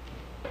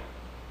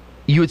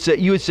 you would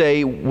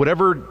say,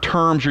 whatever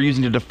terms you're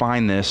using to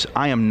define this,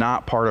 I am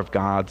not part of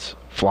God's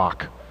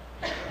flock.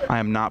 I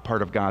am not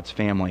part of God's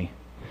family.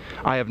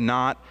 I have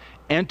not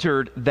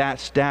entered that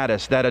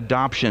status, that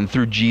adoption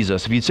through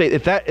Jesus. If you'd say,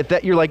 if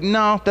that you're like,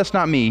 no, that's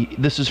not me,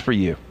 this is for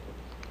you.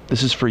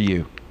 This is for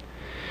you.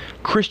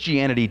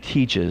 Christianity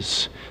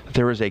teaches that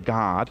there is a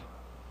God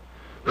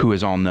who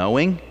is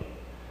all-knowing,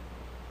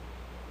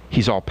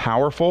 He's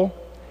all-powerful,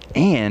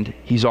 and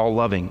He's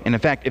all-loving. And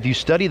in fact, if you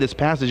study this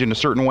passage in a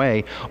certain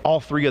way, all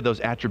three of those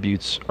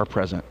attributes are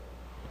present.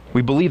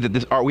 We believe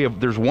that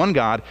there's one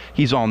God,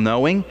 He's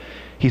all-knowing,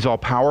 He's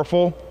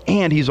all-powerful,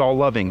 and He's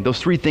all-loving. Those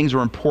three things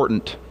are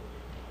important.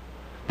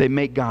 They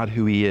make God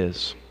who He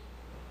is.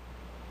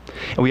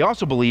 And we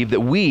also believe that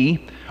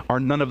we are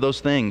none of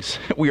those things.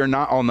 We are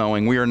not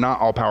all-knowing, we are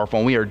not all-powerful,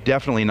 and we are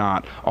definitely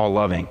not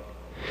all-loving.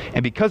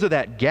 And because of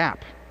that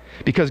gap,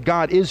 because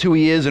God is who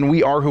He is and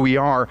we are who we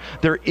are,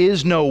 there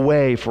is no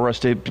way for us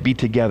to be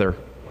together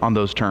on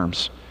those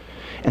terms.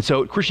 And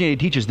so Christianity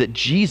teaches that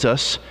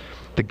Jesus,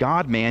 the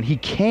God-man, He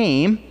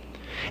came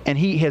and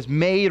He has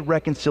made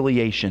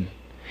reconciliation.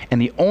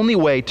 And the only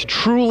way to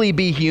truly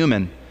be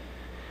human,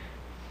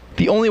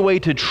 the only way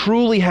to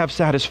truly have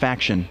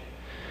satisfaction,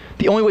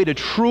 the only way to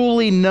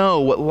truly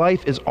know what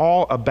life is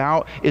all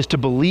about is to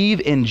believe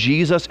in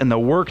Jesus and the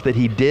work that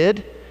He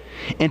did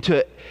and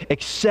to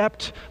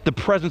accept the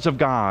presence of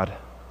God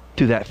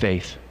through that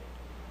faith.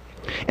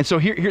 And so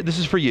here, this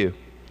is for you.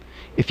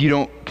 If you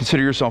don't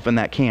consider yourself in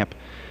that camp,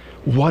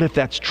 what if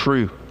that's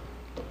true?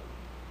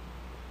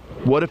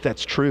 What if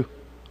that's true?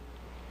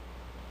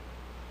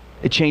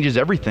 It changes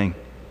everything.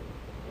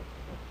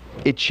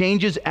 It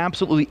changes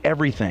absolutely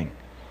everything.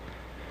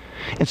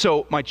 And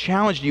so my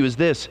challenge to you is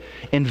this: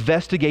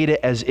 investigate it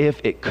as if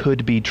it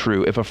could be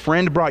true. If a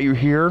friend brought you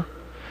here,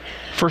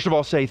 first of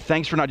all, say,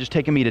 thanks for not just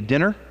taking me to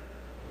dinner.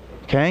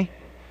 Okay?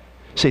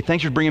 Say,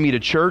 thanks for bringing me to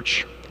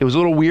church. It was a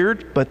little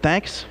weird, but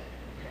thanks.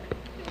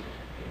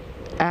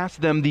 Ask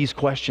them these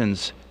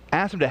questions.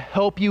 Ask them to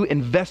help you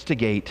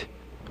investigate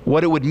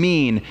what it would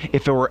mean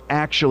if it were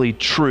actually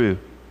true.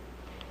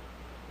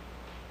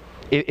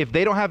 If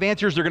they don't have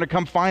answers, they're going to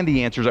come find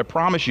the answers, I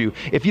promise you.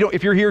 If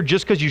you're here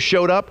just because you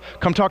showed up,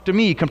 come talk to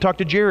me, come talk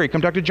to Jerry,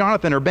 come talk to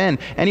Jonathan or Ben,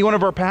 any one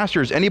of our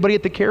pastors, anybody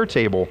at the care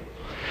table.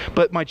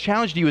 But my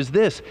challenge to you is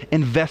this: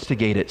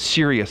 investigate it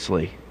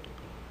seriously.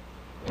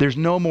 There's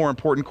no more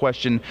important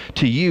question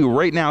to you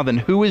right now than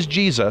who is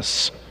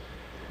Jesus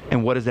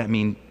and what does that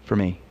mean for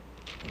me?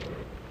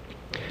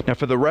 Now,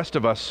 for the rest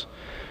of us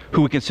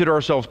who would consider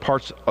ourselves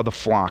parts of the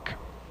flock,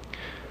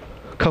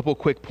 a couple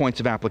quick points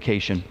of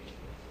application.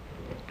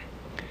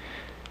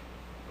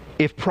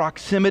 If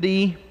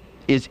proximity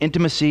is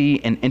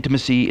intimacy and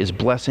intimacy is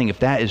blessing, if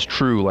that is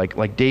true,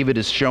 like David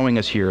is showing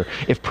us here,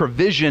 if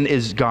provision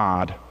is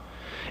God,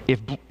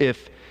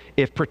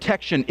 if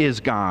protection is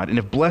God, and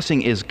if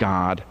blessing is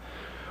God,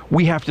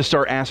 we have to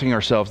start asking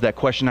ourselves that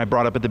question I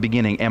brought up at the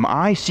beginning. Am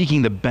I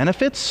seeking the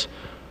benefits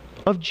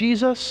of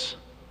Jesus,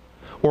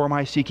 or am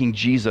I seeking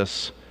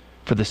Jesus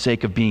for the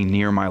sake of being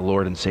near my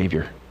Lord and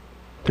Savior?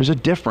 There's a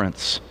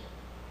difference.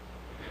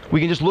 We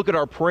can just look at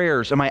our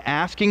prayers. Am I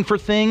asking for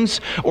things,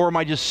 or am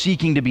I just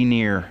seeking to be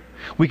near?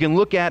 We can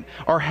look at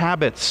our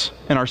habits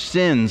and our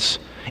sins,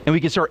 and we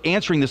can start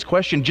answering this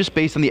question just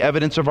based on the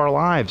evidence of our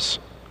lives.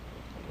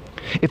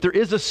 If there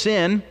is a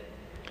sin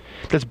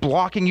that's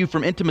blocking you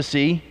from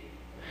intimacy,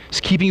 it's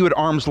keeping you at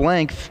arm's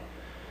length,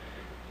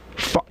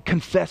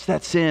 confess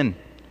that sin.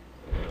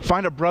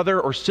 Find a brother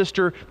or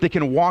sister that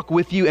can walk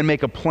with you and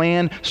make a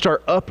plan.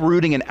 Start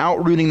uprooting and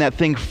outrooting that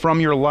thing from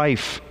your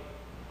life.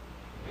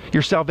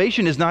 Your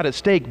salvation is not at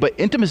stake, but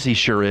intimacy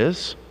sure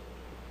is.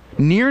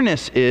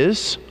 Nearness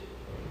is.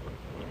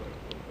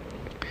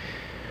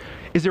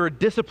 Is there a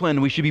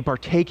discipline we should be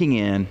partaking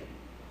in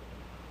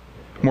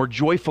more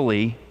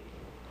joyfully,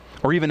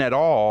 or even at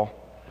all,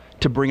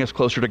 to bring us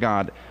closer to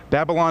God?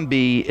 Babylon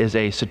Bee is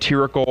a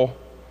satirical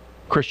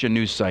Christian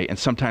news site, and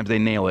sometimes they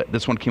nail it.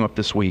 This one came up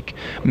this week.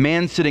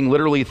 Man sitting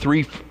literally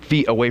 3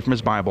 feet away from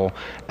his Bible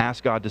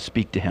asked God to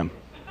speak to him.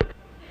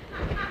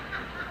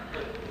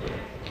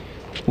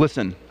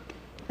 Listen,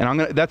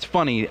 and that's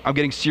funny. I'm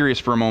getting serious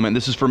for a moment.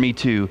 This is for me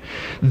too.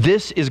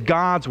 This is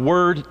God's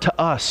word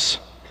to us.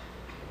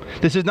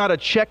 This is not a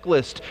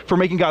checklist for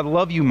making God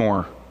love you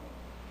more.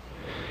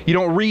 You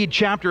don't read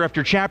chapter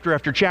after chapter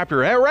after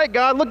chapter. All right,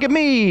 God, look at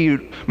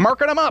me,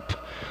 marking them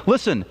up.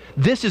 Listen,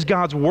 this is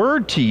God's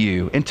word to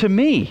you and to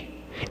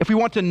me. If we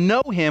want to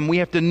know Him, we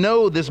have to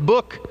know this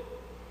book.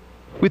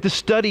 We have to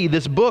study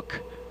this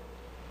book.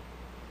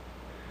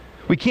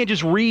 We can't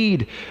just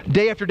read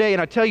day after day.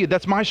 And I tell you,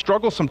 that's my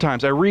struggle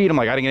sometimes. I read, I'm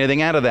like, I didn't get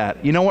anything out of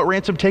that. You know what,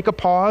 Ransom? Take a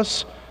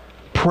pause.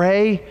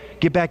 Pray,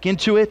 get back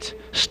into it,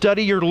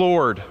 study your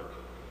Lord,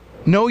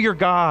 know your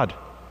God.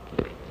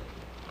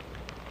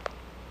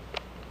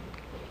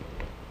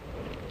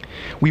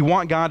 We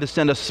want God to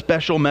send us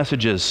special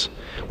messages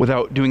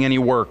without doing any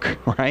work,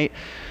 right?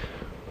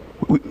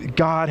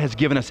 God has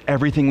given us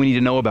everything we need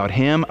to know about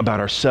Him, about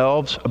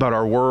ourselves, about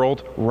our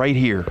world, right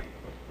here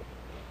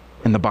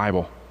in the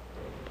Bible.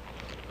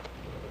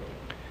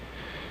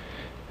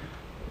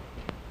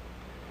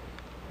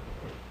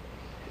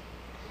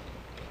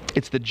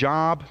 It's the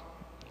job,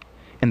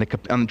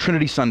 on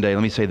Trinity Sunday,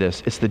 let me say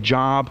this, it's the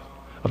job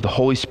of the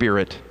Holy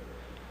Spirit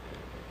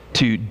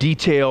to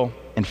detail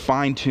and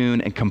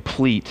fine-tune and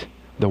complete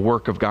the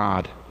work of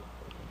God.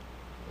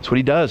 That's what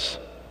He does.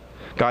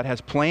 God has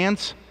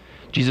plans.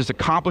 Jesus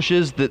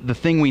accomplishes the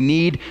thing we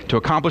need to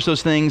accomplish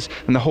those things,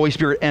 and the Holy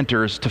Spirit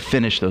enters to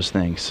finish those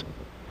things.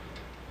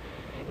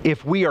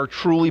 If we are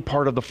truly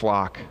part of the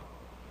flock,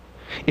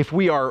 if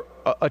we are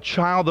a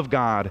child of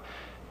God,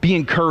 be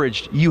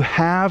encouraged. You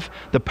have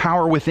the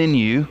power within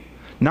you,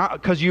 not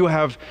because you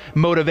have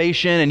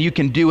motivation and you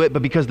can do it,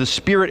 but because the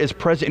Spirit is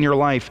present in your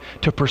life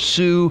to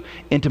pursue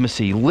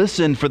intimacy.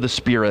 Listen for the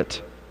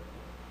Spirit.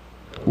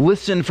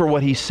 Listen for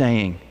what He's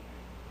saying.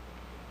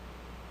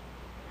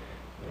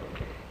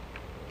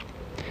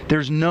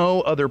 There's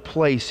no other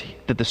place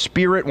that the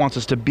Spirit wants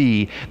us to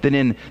be than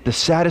in the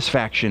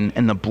satisfaction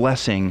and the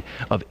blessing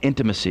of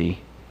intimacy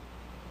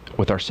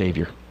with our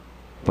Savior.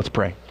 Let's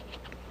pray.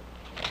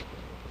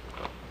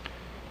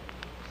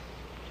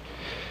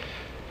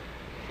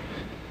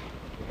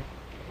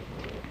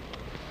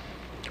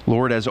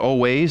 Lord, as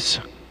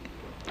always,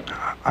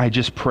 I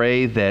just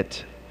pray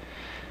that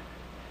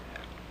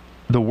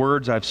the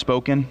words I've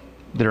spoken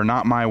that are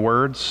not my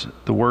words,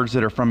 the words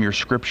that are from your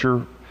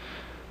Scripture,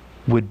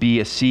 would be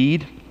a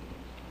seed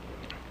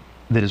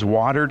that is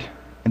watered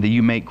and that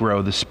you make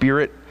grow. The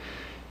Spirit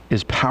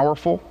is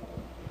powerful.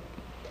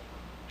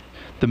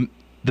 The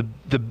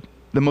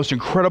most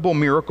incredible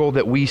miracle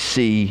that we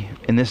see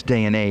in this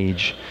day and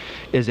age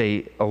is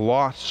a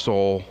lost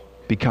soul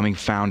becoming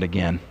found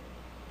again.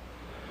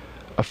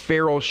 A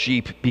feral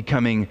sheep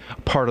becoming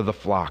part of the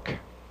flock.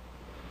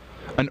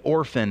 An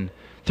orphan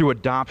through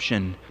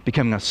adoption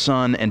becoming a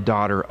son and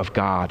daughter of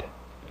God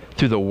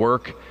through the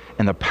work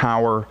and the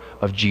power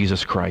of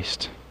Jesus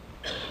Christ.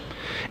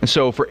 And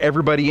so for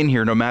everybody in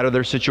here, no matter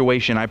their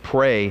situation, I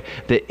pray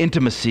that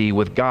intimacy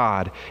with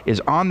God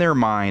is on their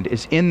mind,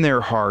 is in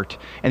their heart,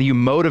 and you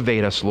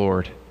motivate us,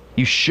 Lord.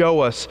 You show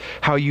us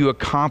how you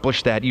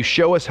accomplish that. You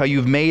show us how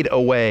you've made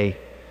a way.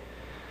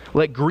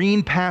 Let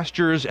green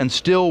pastures and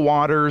still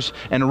waters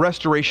and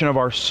restoration of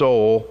our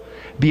soul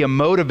be a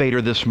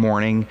motivator this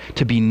morning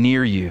to be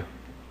near you.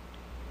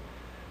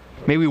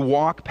 May we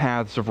walk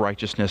paths of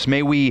righteousness.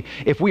 May we,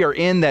 if we are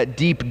in that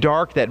deep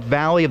dark, that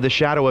valley of the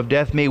shadow of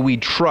death, may we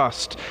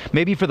trust,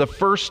 maybe for the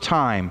first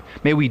time,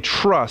 may we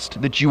trust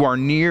that you are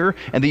near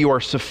and that you are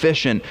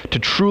sufficient to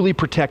truly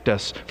protect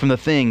us from the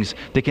things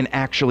that can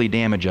actually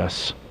damage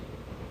us.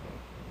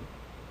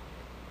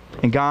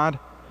 And God,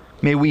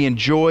 may we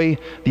enjoy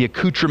the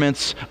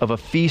accoutrements of a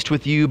feast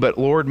with you, but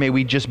Lord, may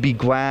we just be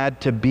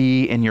glad to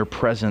be in your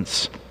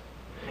presence.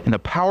 And the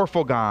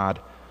powerful God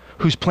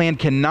whose plan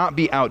cannot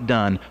be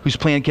outdone, whose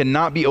plan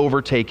cannot be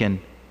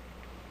overtaken.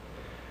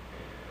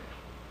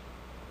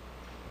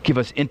 Give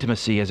us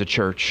intimacy as a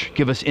church.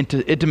 Give us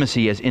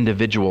intimacy as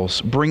individuals.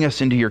 Bring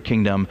us into your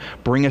kingdom.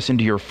 Bring us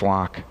into your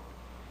flock.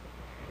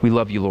 We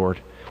love you, Lord.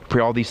 We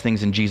pray all these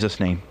things in Jesus'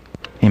 name.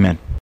 Amen.